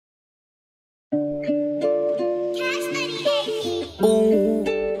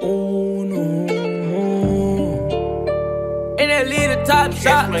top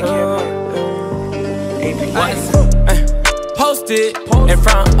shot. Posted in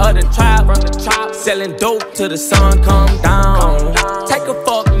front of the trap, selling dope till the sun come down. Take a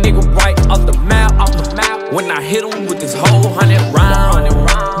fuck nigga right off the map. When I hit him with this whole 100 round.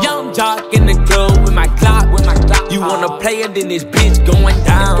 Young jock in the club with my Glock. You wanna play it, then this bitch going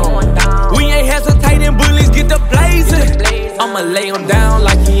down. We ain't hesitating, bullies get the blazing. I'ma lay him down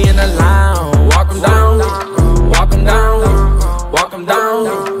like he in a lounge. Walk him down, walk him down, walk him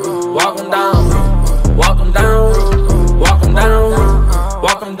down, walk him down, walk him down, walk him down,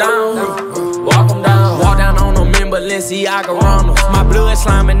 walk him down, walk him down. Walk down on them in Balenciaga Ronalds. My blood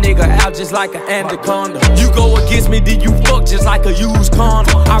sliming nigga out just like an anaconda. You go against me, then you fuck just like a used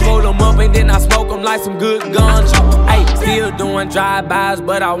condom. I roll them up and then I smoke them like some good ganja. Ayy, still doing drive-bys,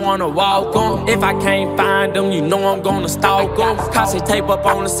 but I wanna walk them. If I can't find them, you know I'm gonna stalk them. Cause they tape up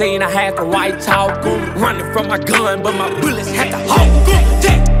on the scene, I had to white talk them. Running from my gun, but my bullets had to hawk them.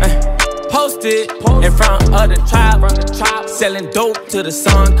 Posted in front of the trap, selling dope till the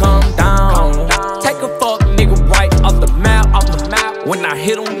sun come down. Take a fuck nigga right off the map. When I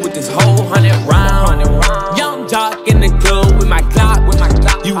hit him with this whole 100 round. Young jock in the club with my Glock.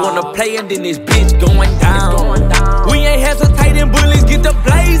 You wanna play it, then this bitch going down. We ain't hesitating, bullies get the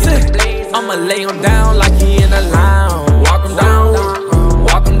blazing. I'ma lay him down like he in a lounge. Walk him down,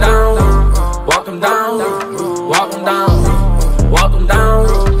 walk him down, walk him down, walk him down, walk him down,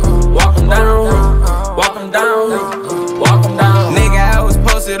 walk him down, walk him down, walk him down. Nigga, I was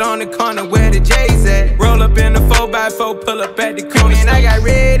posted on the corner where the J's at. Roll up in the 4x4, pull up at the corner. And I got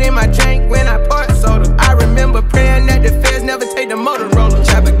red in my drink when I poured soda. I remember praying that the feds never take the Motorola.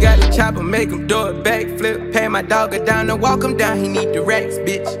 Chopper got the chopper, make him do a backflip. Pay my dog a down and walk him down, he need the racks,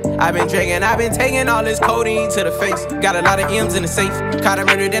 bitch. I been drinking, I been taking all this codeine to the face. Got a lot of M's in the safe. Caught a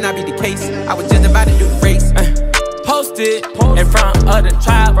murder, then I beat the case. I was just about to do the race. Posted in front of the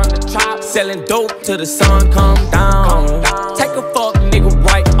trap, selling dope till the sun come down. Take a fuck nigga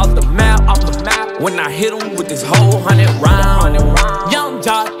right off the map. When I hit him with this whole 100 round. Young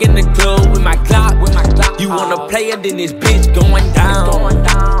jock in the club with my Glock. You wanna play it, then this bitch going down.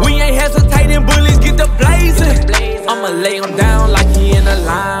 We ain't hesitating, bullies get the blazing. I'ma lay him down like he in a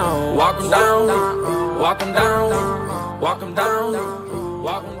lounge. Walk him down, walk him down, walk him down,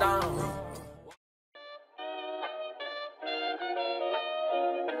 walk him down.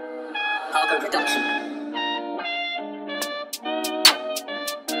 Production.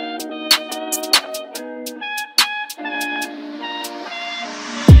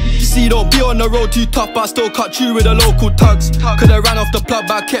 See, don't be on the road too tough, but I still cut you with the local tugs. Could've ran off the plug,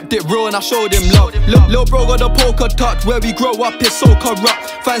 but I kept it real and I showed him love. Lil' bro got the poker tucked, where we grow up is so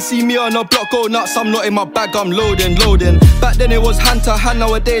corrupt. Fancy me on the block, go nuts, I'm not in my bag, I'm loading. Back then it was hand to hand,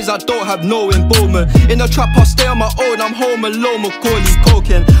 nowadays I don't have no involvement. In the trap I stay on my own, I'm home alone, Macaulay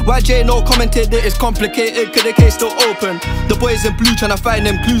coking. YJ no commented that it's complicated, cause the case still open. The boys in blue tryna find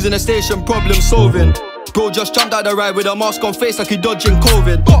them clues in the station, problem solving. Bro just jumped out the ride with a mask on face like he dodging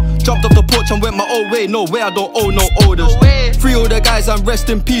COVID. Jumped off the porch and went my own way, no way I don't owe no orders. Free all the guys and rest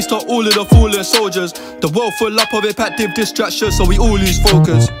in peace to all of the fallen soldiers. The world full up of impactive distractions, so we all lose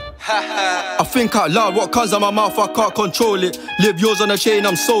focus. I think out loud, what comes out my mouth I can't control it. Live yours on a chain,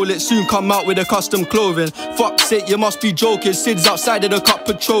 I'm sold it. Soon come out with a custom clothing. Fuck's sake, you must be joking. Sid's outside of the cup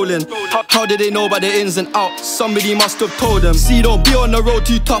patrolling. How did they know about the ins and outs? Somebody must have told them. See, don't be on the road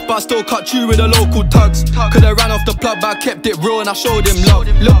too tough, but I still cut you with the local tugs. Could've ran off the plug, but I kept it real and I showed him love.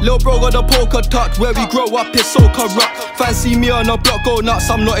 Lil' bro got the poker tucked, where we grow up is so corrupt. Fancy me on the block, go nuts,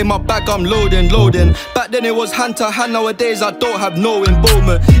 I'm not in my bag, I'm loading. Back then it was hand to hand, nowadays I don't have no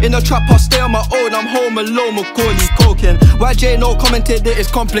involvement. In the trap I stay on my own, I'm home alone, Macaulay coking. YJ no commented that it's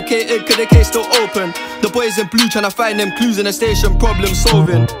complicated, cause the case still open. The boys in blue tryna find them clues in the station, problem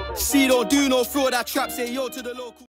solving. See, don't do no fraud, that trap, say yo to the local.